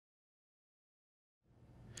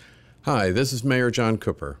Hi, this is Mayor John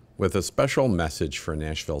Cooper with a special message for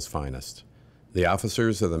Nashville's finest, the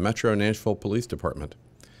officers of the Metro Nashville Police Department.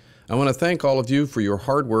 I want to thank all of you for your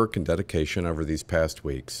hard work and dedication over these past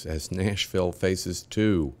weeks as Nashville faces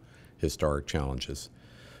two historic challenges.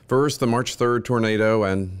 First, the March 3rd tornado,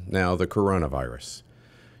 and now the coronavirus.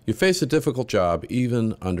 You face a difficult job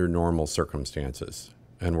even under normal circumstances,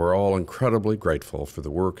 and we're all incredibly grateful for the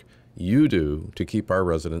work you do to keep our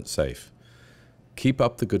residents safe. Keep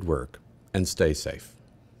up the good work and stay safe.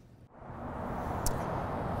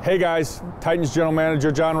 Hey guys, Titans General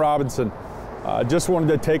Manager John Robinson. Just wanted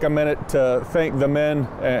to take a minute to thank the men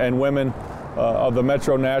and women of the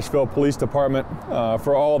Metro Nashville Police Department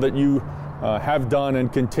for all that you have done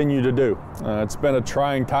and continue to do. It's been a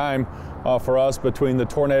trying time for us between the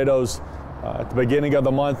tornadoes at the beginning of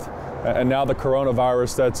the month and now the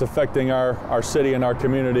coronavirus that's affecting our city and our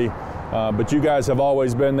community. But you guys have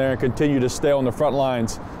always been there and continue to stay on the front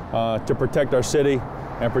lines to protect our city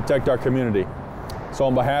and protect our community. So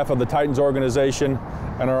on behalf of the Titans organization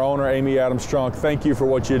and our owner, Amy Adams Strunk, thank you for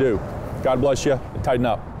what you do. God bless you, and tighten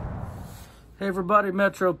up. Hey everybody,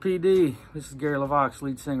 Metro PD. This is Gary LaVox,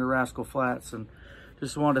 lead singer, Rascal Flatts, and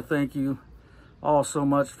just wanted to thank you all so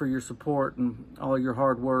much for your support and all your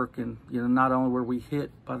hard work. And not only were we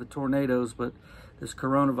hit by the tornadoes, but this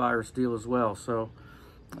coronavirus deal as well. So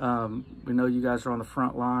we know you guys are on the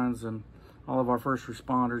front lines, and all of our first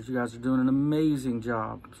responders, you guys are doing an amazing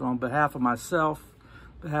job. So on behalf of myself,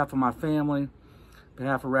 behalf of my family,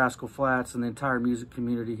 behalf of Rascal Flatts and the entire music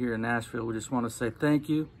community here in Nashville, we just want to say thank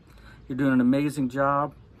you. You're doing an amazing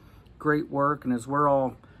job, great work, and as we're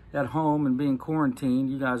all at home and being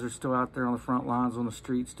quarantined, you guys are still out there on the front lines, on the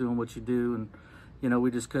streets, doing what you do, and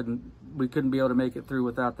we just couldn't be able to make it through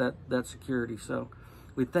without that security. So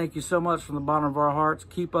we thank you so much from the bottom of our hearts.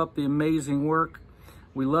 Keep up the amazing work.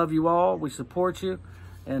 We love you all. We support you.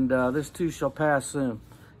 And this too shall pass soon.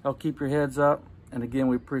 Y'all keep your heads up. And again,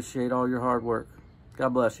 we appreciate all your hard work. God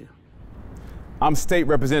bless you. I'm State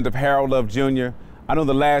Representative Harold Love Jr. I know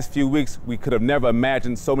the last few weeks we could have never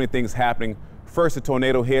imagined so many things happening. First the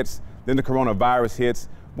tornado hits, then the coronavirus hits.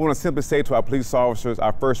 We want to simply say to our police officers,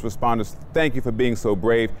 our first responders, thank you for being so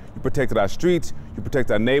brave. You protected our streets, you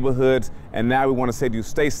protected our neighborhoods, and now we want to say to you,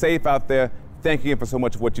 stay safe out there. Thank you again for so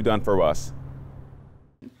much of what you've done for us.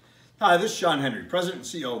 Hi, this is Sean Henry, President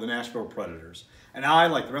and CEO of the Nashville Predators. And I,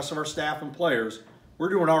 like the rest of our staff and players, we're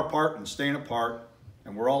doing our part in staying apart,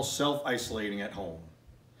 and we're all self-isolating at home.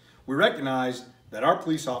 We recognize that our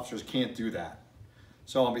police officers can't do that.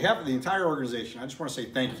 So on behalf of the entire organization, I just want to say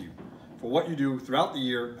thank you for what you do throughout the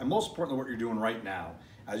year, and most importantly, what you're doing right now,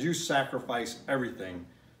 as you sacrifice everything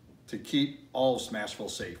to keep all of Smashville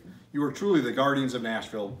safe. You are truly the guardians of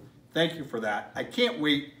Nashville. Thank you for that. I can't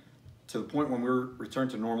wait to the point when we return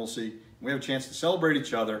to normalcy, and we have a chance to celebrate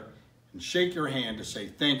each other and shake your hand to say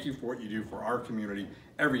thank you for what you do for our community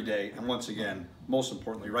every day, and once again, most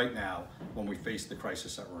importantly right now, when we face the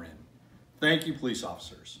crisis that we're in. Thank you, police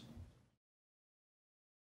officers.